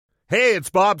Hey, it's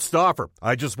Bob Stauffer.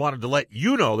 I just wanted to let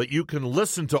you know that you can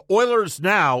listen to Oilers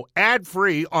Now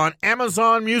ad-free on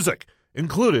Amazon Music,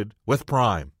 included with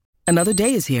Prime. Another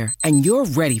day is here, and you're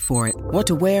ready for it. What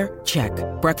to wear? Check.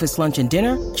 Breakfast, lunch, and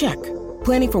dinner? Check.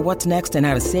 Planning for what's next and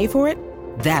how to save for it?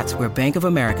 That's where Bank of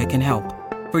America can help.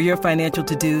 For your financial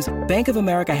to-dos, Bank of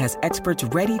America has experts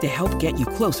ready to help get you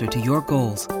closer to your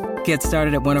goals. Get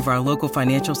started at one of our local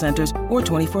financial centers or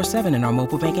 24/7 in our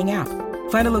mobile banking app.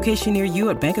 Find a location near you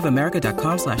at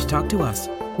bankofamerica.com/talktous.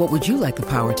 What would you like the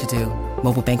power to do?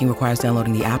 Mobile banking requires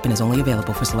downloading the app and is only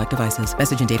available for select devices.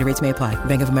 Message and data rates may apply.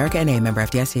 Bank of America N.A., member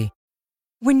FDIC.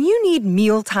 When you need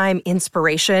mealtime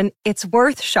inspiration, it's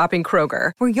worth shopping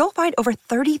Kroger, where you'll find over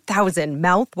 30,000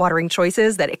 mouth-watering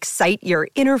choices that excite your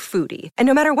inner foodie. And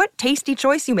no matter what tasty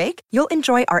choice you make, you'll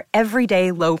enjoy our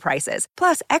everyday low prices,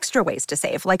 plus extra ways to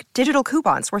save, like digital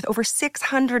coupons worth over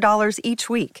 $600 each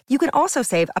week. You can also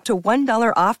save up to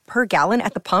 $1 off per gallon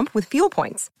at the pump with fuel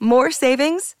points. More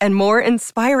savings and more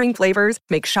inspiring flavors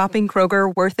make shopping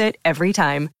Kroger worth it every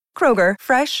time. Kroger,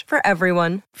 fresh for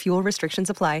everyone. Fuel restrictions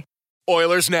apply.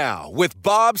 Oilers Now with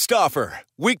Bob Stauffer.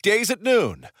 Weekdays at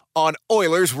noon on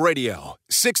Oilers Radio,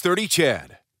 630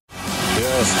 CHED.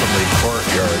 Yes, from the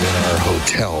courtyard in our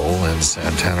hotel in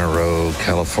Santana Row,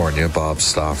 California, Bob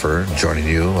Stauffer joining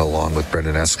you along with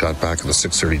Brendan Escott back in the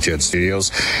 630 CHED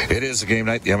studios. It is a game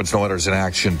night. The Edmonton Oilers in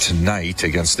action tonight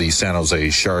against the San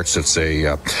Jose Sharks. It's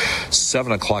a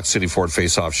 7 o'clock City Ford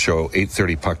face-off show,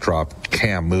 8:30 puck drop.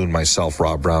 Cam Moon, myself,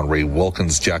 Rob Brown, Ray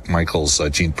Wilkins, Jack Michaels,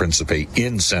 Gene Principe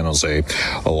in San Jose,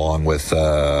 along with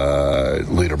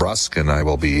Lita Brusk, and I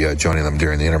will be joining them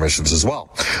during the intermissions as well.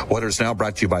 Oilers Now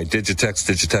brought to you by Digitex.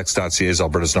 Digitex.ca is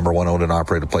Alberta's number one owned and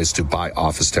operated place to buy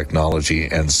office technology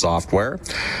and software.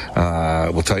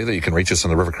 We'll tell you that you can reach us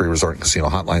on the River Cree Resort and Casino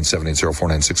hotline,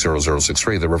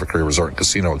 780-496-0063. The River Cree Resort and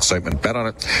Casino excitement. Bet on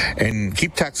it. And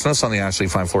keep texting us on the Ashley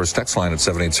Fine Floors text line at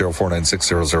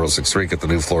 780-496-0063. Get the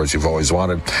new floors you've always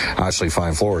wanted. Ashley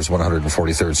Fine Floors,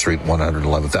 143rd Street,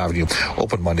 111th Avenue.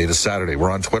 Open Monday to Saturday.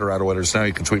 We're on Twitter at Oilers Now.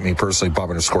 You can tweet me personally,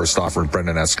 Bob_Stauffer, and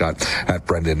Brendan Escott at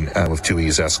Brendan with 2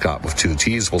 E's, Escott with 2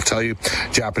 T's. We'll tell you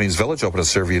Japanese Village open to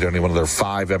serve you to any one of their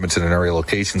 5 Edmonton and area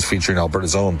locations featuring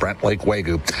Alberta's own Brent Lake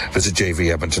Wagyu. Visit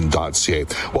jvedmonton.ca.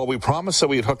 Well, we promised that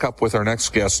we'd hook up with our next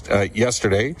guest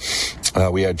yesterday.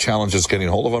 We had challenges getting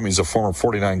hold of him. He's a former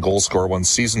 49 goal scorer, one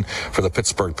season for the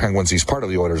Pittsburgh Penguins. He's part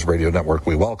of the Oilers Radio Network.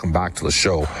 We welcome back to the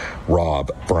show Rob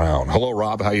Brown. Hello,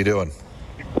 Rob. How you doing?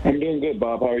 I'm doing good,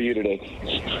 Bob. How are you today?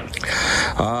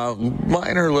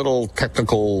 Minor little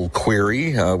technical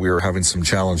query. We were having some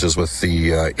challenges with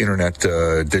the internet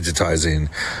digitizing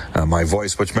my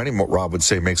voice, which many, Rob would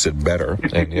say, makes it better.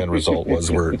 And the end result was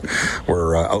we're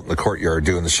out in the courtyard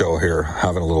doing the show here,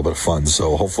 having a little bit of fun.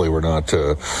 So hopefully we're not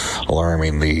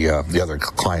alarming the other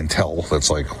clientele that's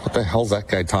like, what the hell's that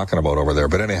guy talking about over there?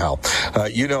 But anyhow,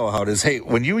 you know how it is. Hey,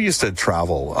 when you used to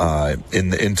travel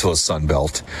into a Sun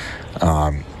Belt,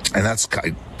 and that's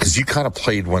because you kind of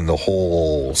played when the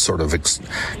whole sort of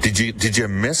did you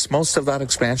miss most of that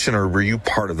expansion, or were you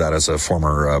part of that as a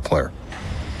former player?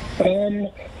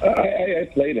 I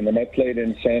played in them. I played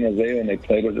in San Jose when they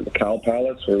played at the Cal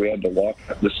Palace, where we had to walk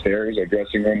up the stairs. Our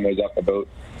dressing room was up about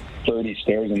 30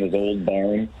 stairs in this old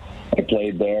barn. I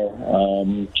played there.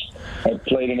 I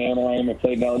played in Anaheim. I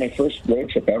played in LA. My first road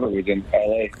trip ever was in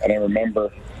LA, and I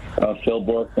remember Phil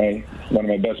Bourque, one of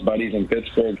my best buddies in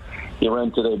Pittsburgh. He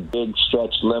rented a big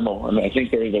stretch limo, and I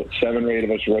think there was about 7 or 8 of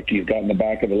us rookies got in the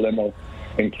back of the limo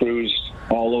and cruised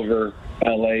all over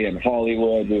LA and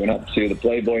Hollywood. We went up to the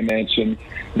Playboy Mansion.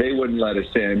 They wouldn't let us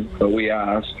in, but we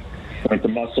asked. Went to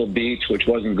Muscle Beach, which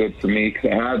wasn't good for me because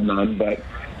I had none, but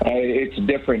it's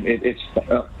different. It's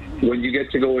when you get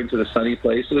to go into the sunny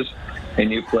places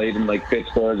and you played in like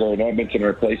Pittsburgh or in Edmonton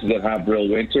or places that have real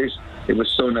winters, it was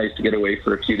so nice to get away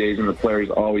for a few days, and the players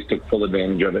always took full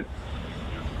advantage of it.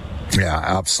 Yeah,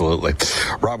 absolutely.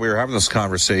 Rob, we were having this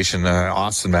conversation.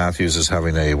 Austin Matthews is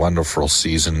having a wonderful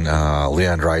season.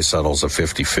 Leon Draisaitl's a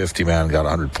 50-50 man, got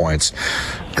 100 points.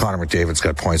 Connor McDavid's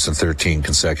got points in 13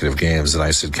 consecutive games. And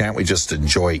I said, can't we just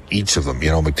enjoy each of them? You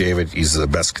know, McDavid, he's the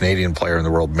best Canadian player in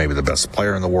the world, maybe the best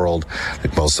player in the world. I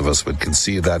think most of us would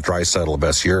concede that. Draisaitl, the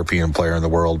best European player in the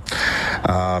world.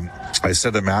 I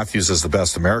said that Matthews is the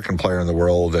best American player in the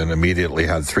world, and immediately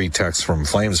had 3 texts from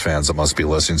Flames fans that must be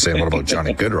listening saying, what about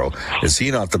Johnny Gaudreau? Is he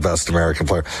not the best American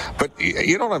player? But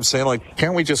you know what I'm saying? Like,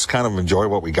 can't we just kind of enjoy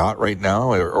what we got right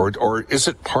now? Or is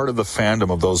it part of the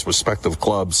fandom of those respective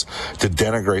clubs to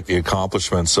denigrate the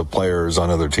accomplishments of players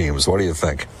on other teams? What do you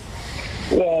think?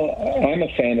 Well, I'm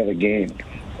a fan of the game.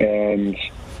 And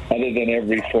other than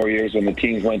every 4 years when the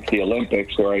teams went to the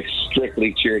Olympics, where I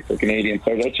strictly cheered for Canadian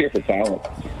players. I cheer for talent.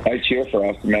 I cheer for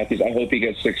Austin Matthews. I hope he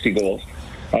gets 60 goals.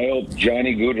 I hope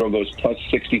Johnny Gaudreau goes plus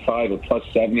 65 or plus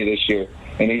 70 this year,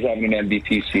 and he's having an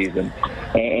MVP season.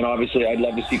 And obviously, I'd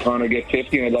love to see Connor get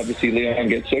 50, and I'd love to see Leon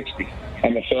get 60.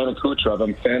 I'm a fan of Kucherov.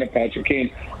 I'm a fan of Patrick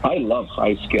Kane. I love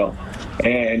high skill,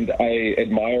 and I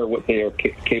admire what they are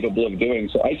capable of doing.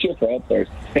 So I cheer for all players.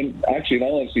 And actually, in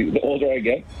all honesty, the older I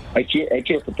get, I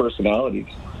cheer for personalities.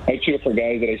 I cheer for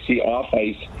guys that I see off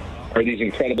ice are these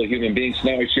incredible human beings.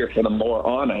 Now I cheer for them more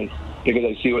on ice because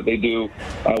I see what they do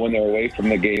when they're away from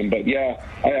the game. But yeah,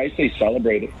 I say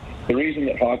celebrate it. The reason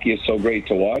that hockey is so great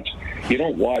to watch, you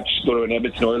don't go to an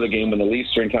Edmonton Oilers game when the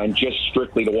Leafs are in town just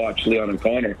strictly to watch Leon and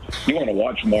Connor. You want to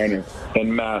watch Marner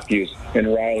and Matthews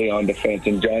and Riley on defense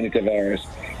and Johnny Tavares.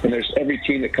 And there's every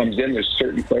team that comes in, there's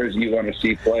certain players you want to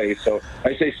see play. So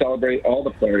I say celebrate all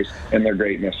the players and their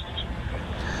greatness.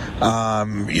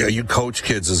 Yeah, you coach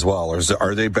kids as well.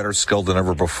 Are they better skilled than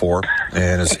ever before?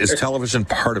 And is television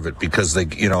part of it because they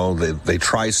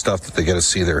try stuff that they get to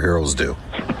see their heroes do?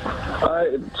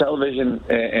 Television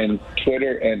and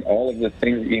Twitter and all of the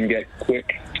things you can get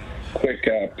quick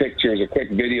pictures or quick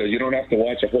videos. You don't have to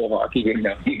watch a whole hockey game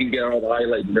now. You can get all the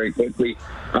highlights very quickly,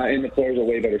 and the players are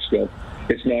way better skilled.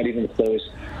 It's not even close.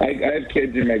 I have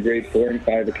kids in my grade 4 and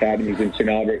 5 academies in St.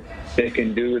 Albert. They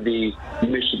can do the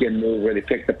Michigan move where they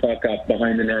pick the puck up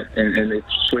behind the net and they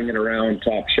swing it around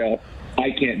top shelf.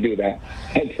 I can't do that.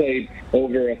 I've played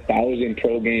over 1,000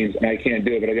 pro games, and I can't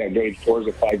do it, but I got grade 4s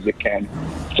or 5s that can.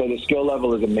 So the skill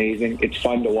level is amazing. It's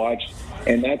fun to watch,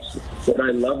 and that's what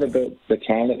I love about the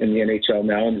talent in the NHL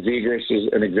now. And Zegras is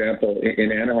an example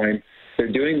in Anaheim. They're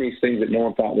doing these things that no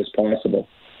one thought was possible.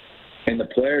 And the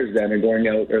players then are going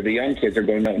out, or the young kids are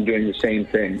going out and doing the same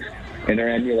things, and they're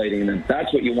emulating them.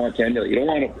 That's what you want to emulate. You don't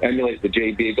want to emulate the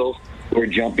Jay Beagles who are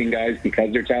jumping guys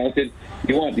because they're talented.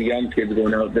 You want the young kids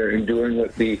going out there and doing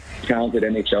what the talented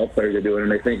NHL players are doing,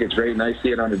 and I think it's great, and I see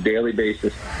it on a daily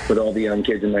basis with all the young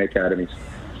kids in my academies.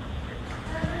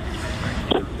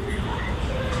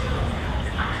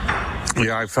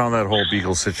 Yeah, I found that whole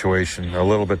Beagle situation a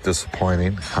little bit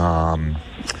disappointing.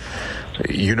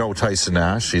 Tyson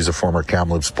Nash, he's a former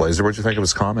Kamloops Blazer. What did you think of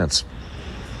his comments?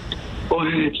 Well,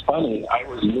 it's funny. I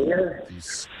was more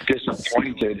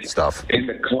disappointed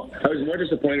I was more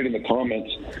disappointed in the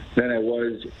comments than I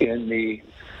was in the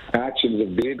actions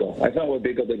of Beagle. I thought what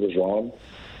Beagle did was wrong.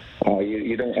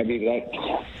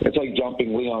 It's like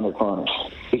jumping Leon or Connor.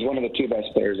 He's one of the two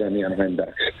best players on the Anaheim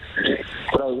Ducks.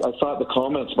 But I thought the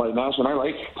comments by Nash, and I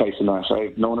like Tyson Nash.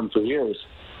 I've known him for years.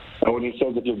 When he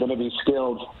says that you're going to be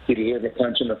skilled, you deserve a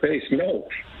punch in the face.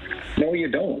 No, you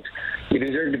don't. You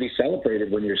deserve to be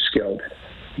celebrated when you're skilled.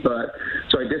 But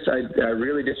so I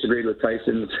really disagreed with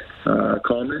Tyson's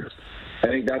comments. I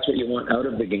think that's what you want out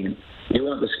of the game. You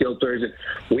want the skilled players.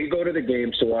 We go to the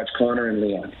games to watch Connor and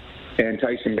Leon and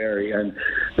Tyson Barrie and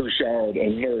Bouchard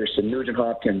and Nurse and Nugent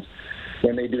Hopkins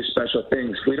when they do special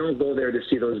things. We don't go there to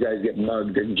see those guys get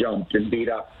mugged and jumped and beat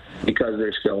up because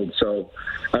they're skilled. So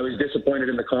I was disappointed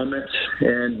in the comments.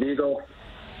 And Beagle,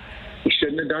 he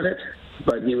shouldn't have done it,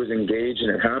 but he was engaged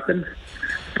and it happened.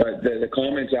 But the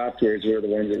comments afterwards were the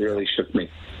ones that really shook me.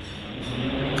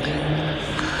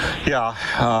 Yeah,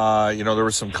 there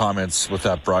were some comments with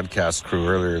that broadcast crew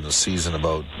earlier in the season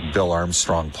about Bill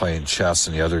Armstrong playing chess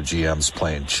and the other GMs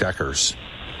playing checkers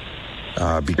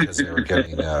because they were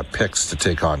getting picks to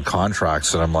take on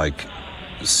contracts. And I'm like,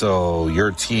 so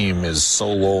your team is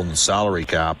so low in the salary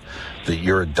cap that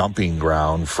you're a dumping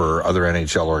ground for other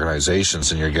NHL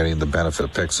organizations and you're getting the benefit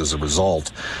of picks as a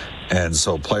result. And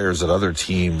so players that other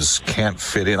teams can't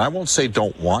fit in, I won't say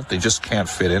don't want, they just can't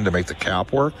fit in to make the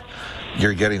cap work.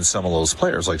 You're getting some of those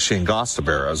players, like Shane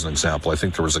Gostabera as an example. I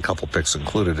think there was a couple picks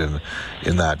included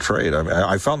in that trade. I mean,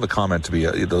 I found those comments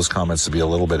to be a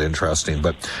little bit interesting.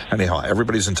 But anyhow,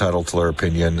 everybody's entitled to their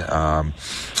opinion. I'm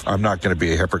not going to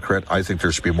be a hypocrite. I think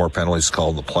there should be more penalties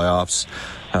called in the playoffs.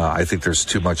 I think there's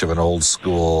too much of an old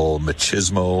school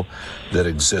machismo that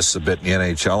exists a bit in the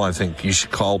NHL. I think you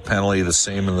should call penalty the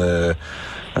same in the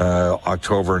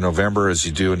October and November as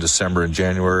you do in December and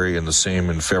January, and the same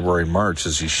in February and March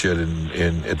as you should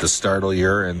in at the start of the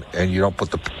year, and you don't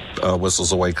put the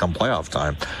whistles away come playoff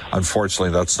time.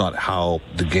 Unfortunately, that's not how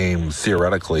the game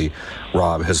theoretically,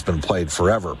 Rob, has been played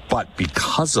forever. But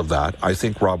because of that, I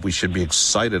think, Rob, we should be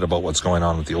excited about what's going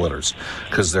on with the Oilers,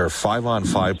 because their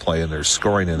 5-on-5 play and their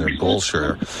scoring and their goal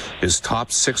share is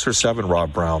top 6 or 7,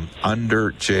 Rob Brown,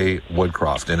 under Jay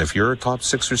Woodcroft. And if you're a top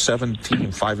 6 or 7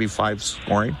 team, 5v5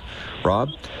 scoring, Rob,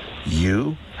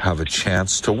 you have a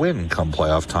chance to win come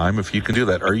playoff time if you can do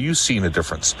that. Are you seeing a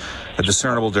difference, a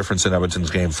discernible difference in Edmonton's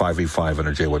game 5v5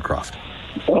 under Jay Woodcroft?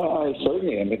 I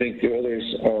certainly am. I think the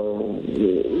others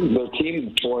are their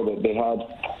team before that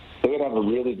they would have a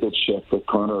really good shift with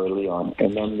Connor or Leon,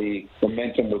 and then the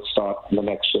momentum would stop and the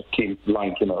next shift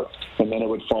line came out, and then it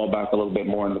would fall back a little bit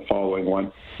more in the following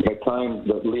one. By the time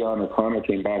that Leon or Connor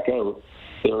came back out,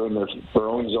 they were in their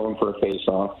own zone for a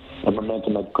face-off, and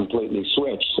momentum had completely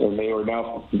switched, and they were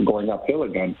now going uphill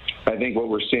again. I think what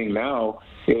we're seeing now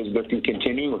is they're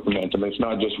continuing with momentum. It's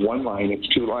not just one line, it's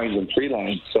two lines and three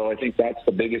lines. So I think that's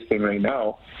the biggest thing right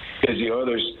now, is the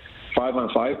others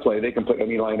 5-on-5 play, they can put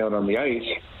any line out on the ice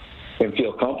and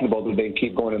feel comfortable that they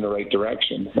keep going in the right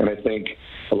direction. And I think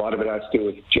a lot of it has to do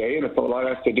with Jay, and a lot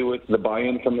has to do with the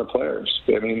buy-in from the players.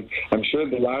 I mean, I'm sure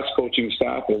the last coaching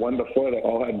staff, the one before that,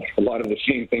 all had a lot of the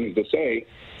same things to say.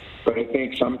 But I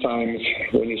think sometimes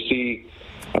when you see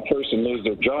a person lose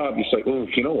their job, you say, oh,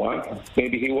 you know what?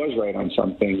 Maybe he was right on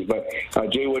some things. But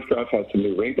Jay Woodcroft has some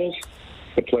new wrinkles.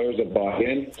 The players have bought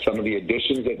in. Some of the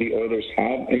additions that the Oilers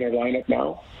have in their lineup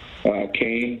now,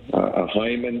 Kane,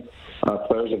 Hyman,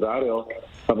 players of that ilk,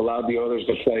 have allowed the Oilers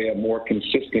to play a more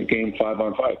consistent game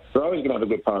 5-on-5. They're always going to have a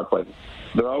good power play.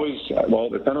 They're always,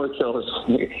 the penalty kills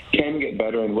can get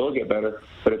better and will get better,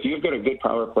 but if you've got a good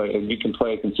power play and you can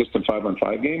play a consistent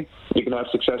 5-on-5 game, you can have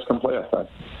success come playoff time.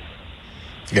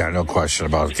 Yeah, no question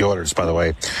about it. The Oilers, by the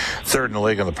way, third in the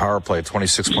league on the power play at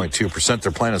 26.2%.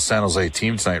 They're playing a San Jose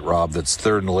team tonight, Rob, that's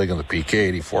third in the league on the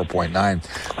PK,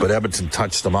 84.9%. But Edmonton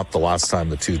touched them up the last time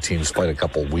the two teams played a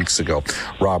couple of weeks ago.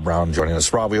 Rob Brown joining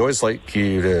us. Rob, we always like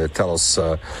you to tell us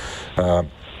a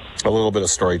little bit of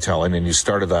storytelling, and you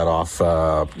started that off,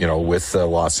 with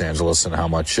Los Angeles and how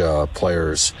much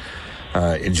players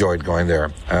enjoyed going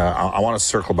there. I want to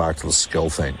circle back to the skill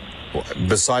thing.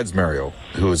 Besides Mario,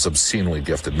 who is obscenely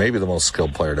gifted, maybe the most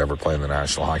skilled player to ever play in the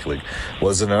National Hockey League,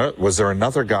 was there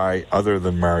another guy other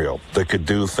than Mario that could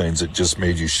do things that just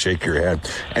made you shake your head?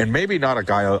 And maybe not a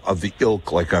guy of the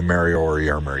ilk like a Mario or a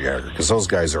Jaromir Jagr, because those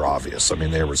guys are obvious. I mean,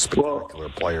 they were spectacular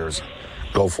players.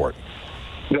 Go for it.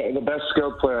 The best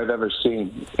skilled player I've ever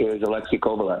seen is Alexei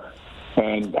Kovalev,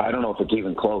 and I don't know if it's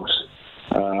even close.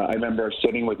 I remember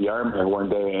sitting with Jaromir one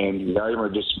day, and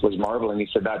Jaromir just was marveling. He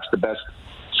said, that's the best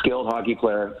skilled hockey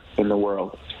player in the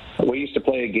world. We used to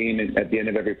play a game at the end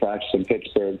of every practice in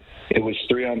Pittsburgh. It was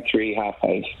 3-on-3 half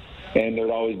ice, and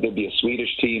there'd be a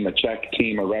Swedish team, a Czech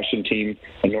team, a Russian team,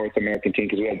 a North American team,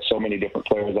 because we had so many different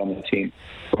players on the team.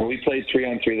 When we played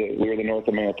 3-on-3, we were the North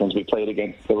Americans. We played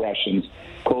against the Russians.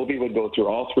 Kobe would go through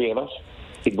all three of us.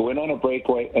 He'd go in on a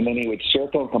breakaway, and then he would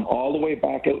circle and come all the way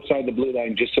back outside the blue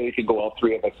line just so he could go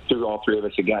through all three of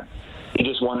us again. He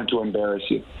just wanted to embarrass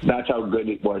you. That's how good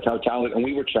it was, how talented. And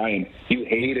we were trying. You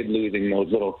hated losing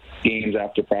those little games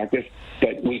after practice,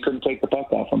 but we couldn't take the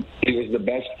puck off him. He was the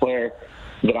best player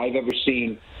that I've ever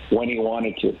seen when he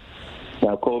wanted to.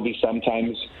 Now, Kobe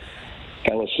sometimes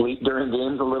fell asleep during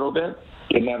games a little bit,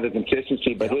 didn't have the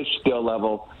consistency, but his skill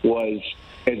level was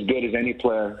as good as any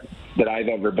player that I've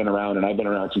ever been around, and I've been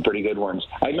around some pretty good ones.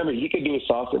 I remember he could do a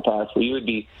softer pass where you would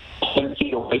be 10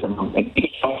 feet away from him, and he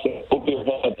could toss it over your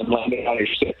head and land it on your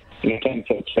stick in a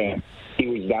 10-foot span. He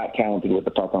was that talented with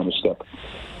the puck on the stick.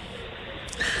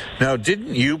 Now,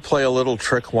 didn't you play a little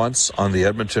trick once on the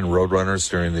Edmonton Roadrunners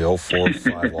during the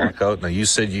 04-05 lockout? Now, you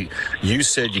said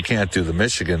you can't do the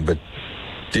Michigan, but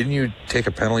didn't you take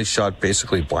a penalty shot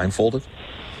basically blindfolded?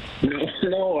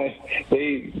 No,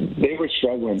 they were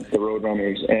struggling, the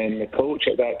Roadrunners, and the coach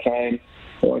at that time,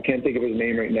 I can't think of his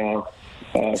name right now.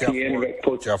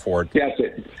 Jeff Ward. That's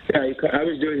it. Yeah, I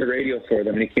was doing the radio for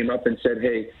them, and he came up and said,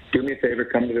 hey, do me a favor,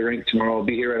 come to the rink tomorrow. I'll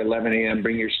be here at 11 a.m.,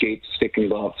 bring your skates, stick, and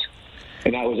gloves.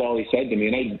 And that was all he said to me.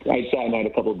 And I sat and had a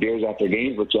couple of beers after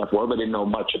games with Jeff Ward, but I didn't know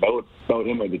much about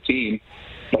him or the team.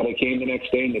 But I came the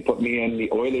next day, and they put me in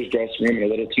the Oilers dressing room in a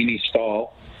little teeny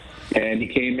stall. And he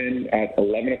came in at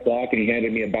 11 o'clock, and he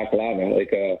handed me a baklava,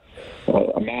 like a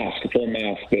mask, a full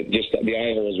mask, that just the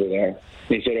eye holes were there. And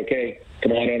he said, okay,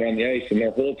 come on out on the ice. And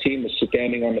their whole team was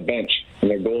standing on the bench. And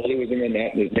their goalie was in the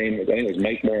net. His name was, I think it was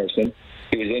Mike Morrison.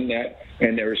 He was in net,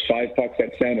 and there was 5 pucks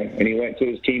at center. And he went to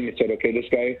his team and said, okay, this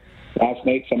guy, last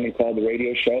night someone called the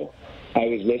radio show. I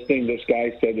was listening. This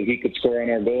guy said that he could score on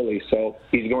our goalie. So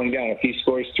he's going down. If he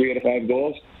scores 3 out of 5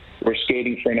 goals, we're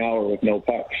skating for an hour with no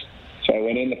pucks. So I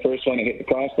went in the first one, I hit the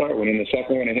crossbar. Went in the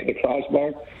second one, I hit the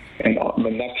crossbar. And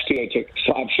the next 2 I took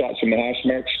top shots from the hash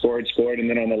mark, scored, and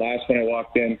then on the last one I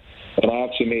walked in, and I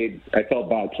felt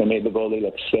bad because I made the goalie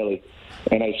look silly.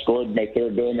 And I scored my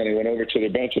third goal, and then I went over to the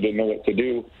bench. I didn't know what to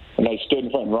do. And I stood in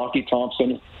front. Rocky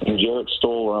Thompson and Jarrett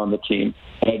Stoll were on the team.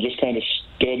 And I just kind of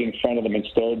stood in front of them and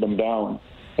stared them down.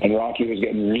 And Rocky was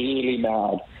getting really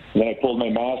mad. And then I pulled my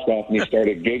mask off, and he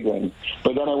started giggling.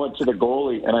 But then I went to the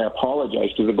goalie, and I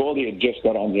apologized because the goalie had just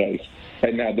got on the ice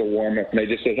and had their warm-up. And I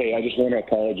just said, hey, I just want to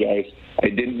apologize. I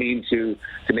didn't mean to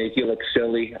make you look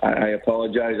silly. I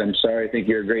apologize. I'm sorry. I think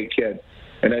you're a great kid.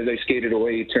 And as I skated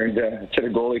away, he turned to the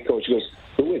goalie coach and goes,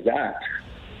 who is that?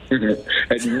 I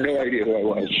had no idea who I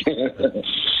was.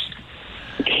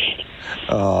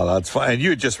 Oh, that's fine. And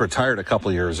you had just retired a couple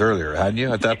of years earlier, hadn't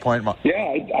you, at that point? Yeah,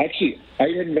 I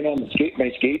hadn't been on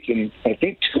my skates in, I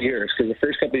think, 2 years, because the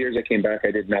first couple of years I came back,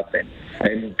 I did nothing. I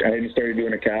hadn't started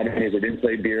doing academies. I didn't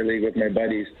play beer league with my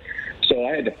buddies. So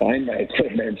I had to find my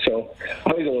equipment. So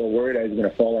I was a little worried I was going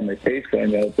to fall on my face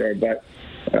going out there, but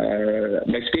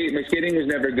my skating was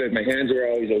never good. My hands were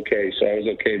always okay, so I was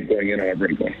okay going in on a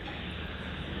break.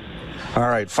 All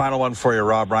right, final one for you,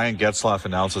 Rob. Ryan Getzlaf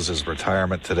announces his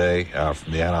retirement today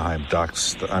from the Anaheim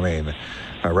Ducks.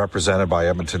 Represented by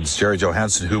Edmonton's Jerry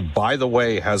Johansson, who, by the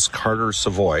way, has Carter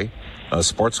Savoy.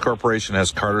 Sports Corporation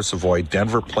has Carter Savoy.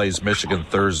 Denver plays Michigan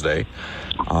Thursday.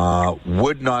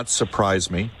 Would not surprise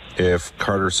me if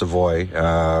Carter Savoy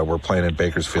were playing in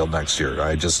Bakersfield next year.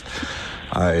 I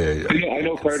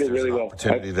know Carter really well.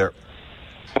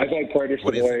 I've had Carter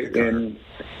Savoy in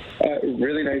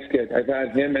really nice kid. I've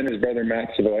had him and his brother Matt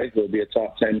Savoy, who will be a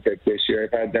top 10 pick this year.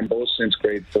 I've had them both since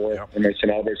grade 4 in my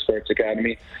St. Albert Sports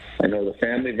Academy. I know the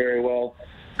family very well.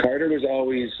 Carter was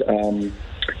always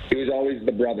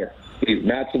the brother.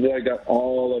 Matt Savoy got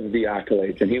all of the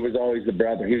accolades, and he was always the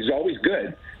brother. He was always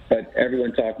good, but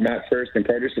everyone talked Matt first, and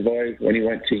Carter Savoy, when he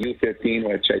went to U15,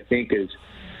 which I think is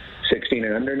 16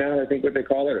 and under now, I think what they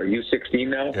call it, or U16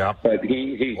 now. Yeah. But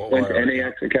he went to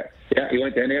NAX. He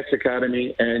went to NAX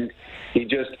Academy, and he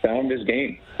just found his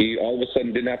game. He all of a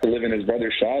sudden didn't have to live in his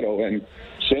brother's shadow, and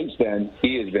since then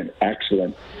he has been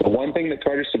excellent. The one thing that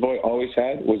Carter Savoy always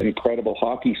had was incredible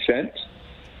hockey sense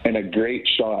and a great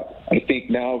shot. I think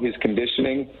now his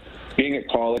conditioning, being at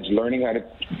college, learning how to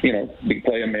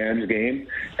play a man's game,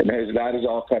 and that is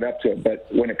all caught up to it. But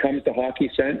when it comes to hockey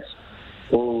sense,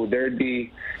 he'd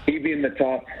be in the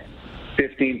top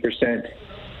 15%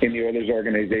 in the Oilers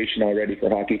organization already for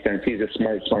hockey sense. He's a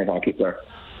smart hockey player.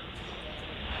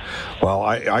 Well,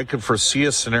 I could foresee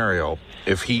a scenario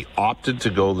if he opted to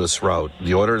go this route.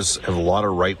 The Oilers have a lot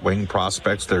of right-wing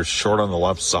prospects. They're short on the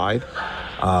left side.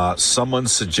 Someone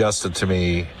suggested to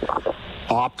me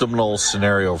optimal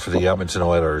scenario for the Edmonton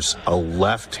Oilers, a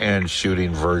left-hand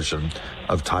shooting version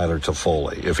of Tyler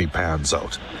Toffoli if he pans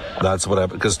out. That's what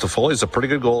because Toffoli's a pretty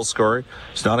good goal scorer.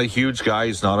 He's not a huge guy.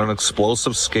 He's not an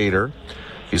explosive skater.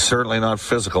 He's certainly not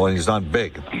physical, and he's not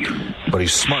big, but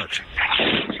he's smart.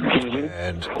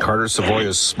 And Carter Savoy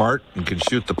is smart and can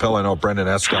shoot the pill. I know Brendan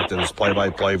Escott did his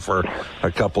play-by-play for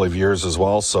a couple of years as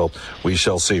well, so we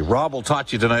shall see. Rob, we'll talk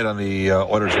to you tonight on the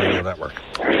Oilers Radio Network.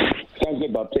 Sounds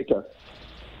good, Bob. Take care.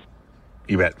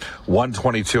 You bet.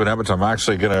 122 in Edmonton. I'm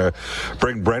actually going to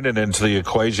bring Brendan into the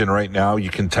equation right now. You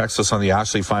can text us on the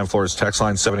Ashley Fine Floors text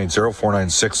line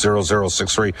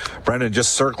 780-496-0063. Brendan,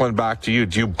 just circling back to you.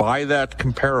 Do you buy that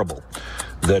comparable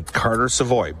that Carter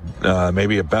Savoy,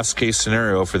 maybe a best-case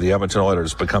scenario for the Edmonton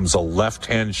Oilers, becomes a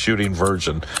left-hand shooting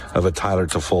version of a Tyler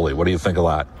Toffoli? What do you think of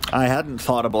that? I hadn't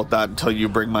thought about that until you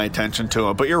bring my attention to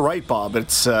it. But you're right, Bob.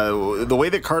 It's the way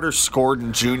that Carter scored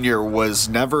in junior was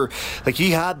never like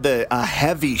he had a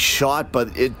heavy shot,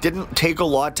 but it didn't take a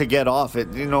lot to get off it.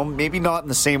 Maybe not in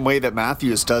the same way that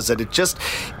Matthews does it.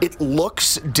 It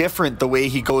looks different the way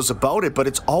he goes about it, but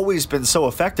it's always been so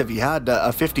effective. He had a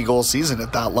 50-goal season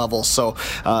at that level. So,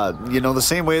 the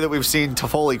same way that we've seen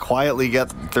Toffoli quietly get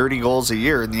 30 goals a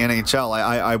year in the NHL,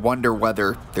 I wonder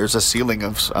whether there's a ceiling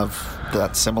of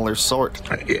that similar sort.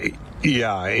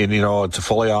 Yeah, and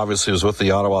Toffoli obviously was with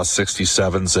the Ottawa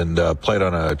 67s and played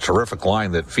on a terrific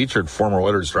line that featured former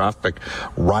Oilers draft pick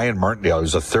Ryan Martindale, who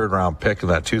was a third-round pick in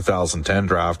that 2010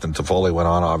 draft, and Toffoli went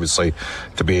on obviously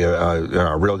to be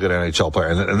a real good NHL player.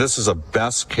 And this is a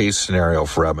best-case scenario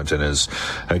for Edmonton. Is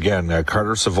again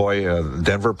Carter Savoy.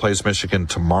 Denver plays Michigan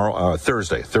tomorrow,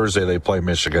 Thursday. Thursday they play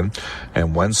Michigan,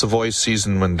 and when Savoy's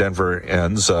season, when Denver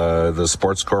ends, the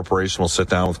Sports Corporation will sit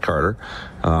down with Carter.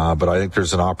 But I think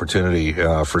there's an opportunity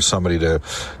for somebody to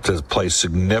play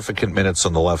significant minutes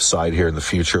on the left side here in the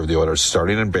future of the Oilers,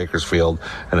 starting in Bakersfield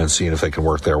and then seeing if they can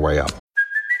work their way up.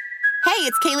 Hey,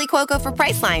 it's Kaylee Cuoco for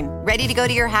Priceline. Ready to go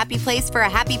to your happy place for a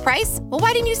happy price? Well,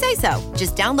 why didn't you say so?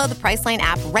 Just download the Priceline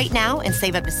app right now and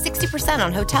save up to 60%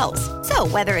 on hotels. So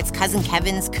whether it's Cousin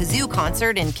Kevin's Kazoo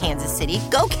Concert in Kansas City,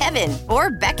 go Kevin, or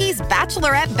Becky's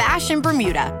Bachelorette Bash in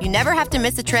Bermuda, you never have to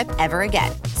miss a trip ever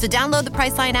again. So download the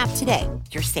Priceline app today.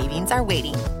 Your savings are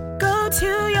waiting. Go to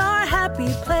your happy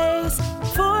place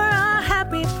for a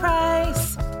happy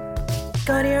price.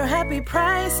 Go to your happy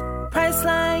price,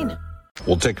 Priceline.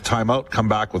 We'll take a timeout, come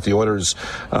back with the Oilers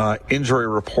injury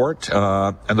report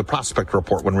and the prospect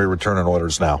report when we return on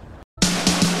Oilers Now.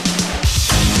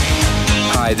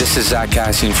 Hi, this is Zach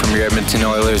Cassian from your Edmonton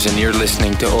Oilers, and you're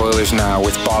listening to Oilers Now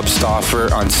with Bob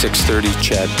Stauffer on 630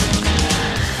 CHED.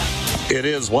 It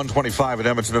is 1:25 in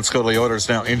Edmonton. Let's go to the Oilers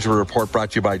Now injury report,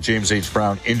 brought to you by James H.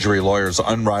 Brown Injury Lawyers.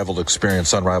 Unrivaled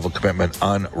experience, unrivaled commitment,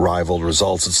 unrivaled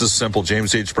results. It's this simple.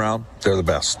 James H. Brown, they're the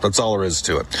best. That's all there is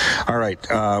to it. All right.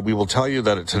 We will tell you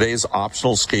that at today's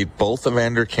optional skate, both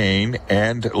Evander Kane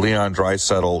and Leon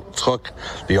Draisaitl took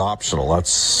the optional. And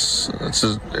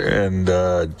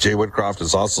Jay Woodcroft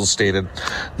has also stated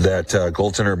that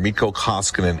goaltender Mikko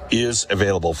Koskinen is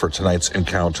available for tonight's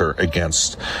encounter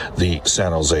against the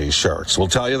San Jose Sharks. We'll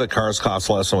tell you that cars cost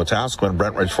less in Wetaskiwin.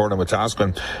 Brentridge Ford in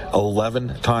Wetaskiwin,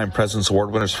 11-time President's Award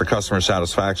winners for customer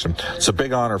satisfaction. It's a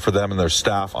big honor for them and their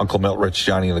staff. Uncle Milt, Rich,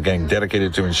 Johnny, and the gang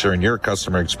dedicated to ensuring your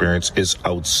customer experience is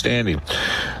outstanding.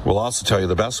 We'll also tell you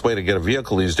the best way to get a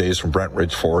vehicle these days from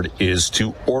Brentridge Ford is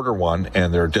to order one,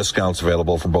 and there are discounts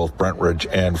available from both Brentridge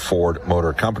and Ford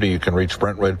Motor Company. You can reach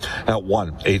Brentridge at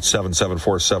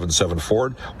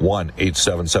 1-877-477-Ford,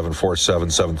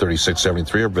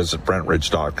 1-877-477-3673, or visit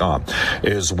Brentridge.com.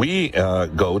 As we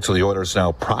go to the Oilers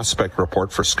Now prospect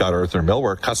report for Scott Arthur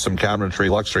Millwork, custom cabinetry,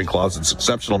 luxury closets,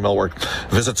 exceptional millwork.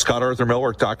 Visit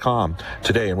ScottArthurMillwork.com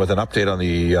today. And with an update on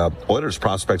the Oilers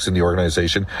prospects in the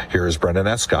organization, here is Brendan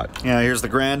Escott. Yeah, here's the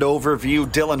grand overview.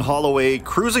 Dylan Holloway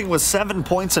cruising with 7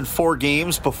 points in 4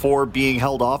 games before being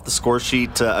held off the score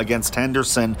sheet against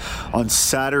Henderson on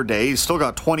Saturday. He's still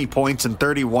got 20 points in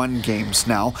 31 games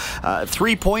now.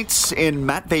 3 points in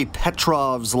Matvei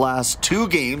Petrov's last 2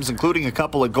 games, including a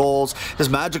couple of goals. His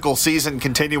magical season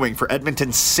continuing for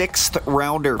Edmonton's 6th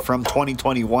rounder from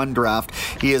 2021 draft.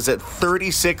 He is at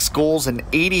 36 goals and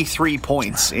 83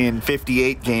 points in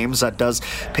 58 games. That does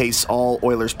pace all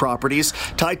Oilers properties.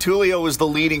 Ty Tullio is the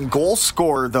leading goal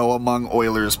scorer, though, among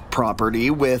Oilers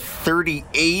property with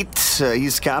 38.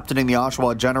 He's captaining the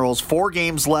Oshawa Generals. 4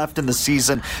 games left in the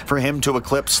season for him to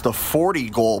eclipse the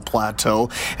 40-goal plateau.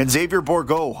 And Xavier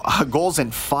Bourgault, goals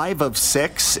in 5 of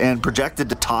 6 and projected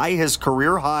to tie his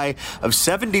career high of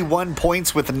 71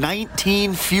 points with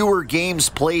 19 fewer games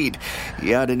played. He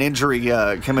had an injury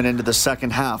coming into the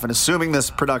second half, and assuming this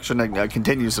production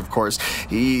continues, of course,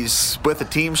 he's with a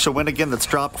team, Shawinigan, that's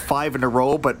dropped 5 in a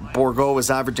row, but Bourgault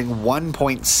is averaging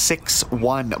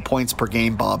 1.61 points per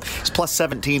game, Bob. He's plus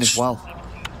 17 as well.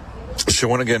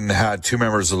 Shawinigan had 2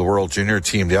 members of the World Junior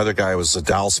team. The other guy was a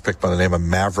Dallas pick by the name of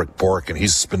Maverick Bourque, and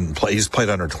he's played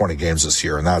under 20 games this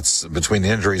year, and that's between the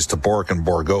injuries to Bourque and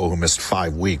Bourgault, who missed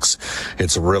 5 weeks.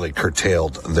 It's really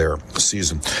curtailed their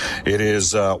season. It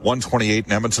is 1:28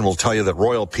 in Edmonton. We'll tell you that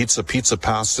Royal Pizza, Pizza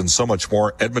Past, and so much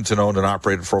more, Edmonton owned and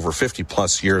operated for over 50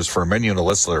 plus years. For a menu and a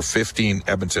list, there are 15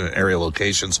 Edmonton and area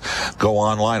locations. Go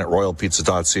online at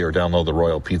royalpizza.ca or download the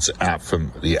Royal Pizza app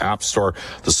from the App Store.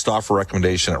 The Stauffer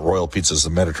recommendation at Royal Pizzas, the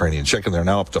Mediterranean Chicken. They're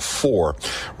now up to 4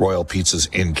 Royal Pizzas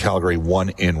in Calgary, 1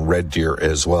 in Red Deer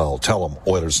as well. Tell them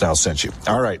Oilers Now sent you.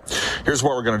 All right, here's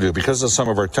what we're going to do. Because of some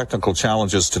of our technical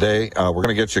challenges today, we're going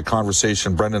to get you a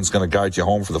conversation. Brendan's going to guide you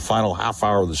home for the final half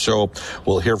hour of the show.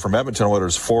 We'll hear from Edmonton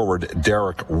Oilers forward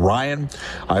Derek Ryan.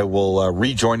 I will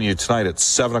rejoin you tonight at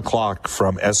 7 o'clock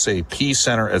from SAP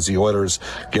Center as the Oilers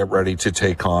get ready to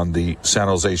take on the San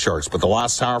Jose Sharks. But the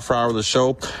last half hour of the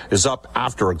show is up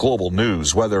after a global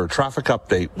news, weather, traffic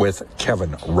update with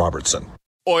Kevin Robertson.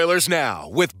 Oilers Now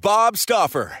with Bob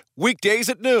Stauffer. Weekdays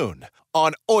at noon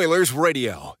on Oilers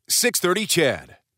Radio, 630 CHED.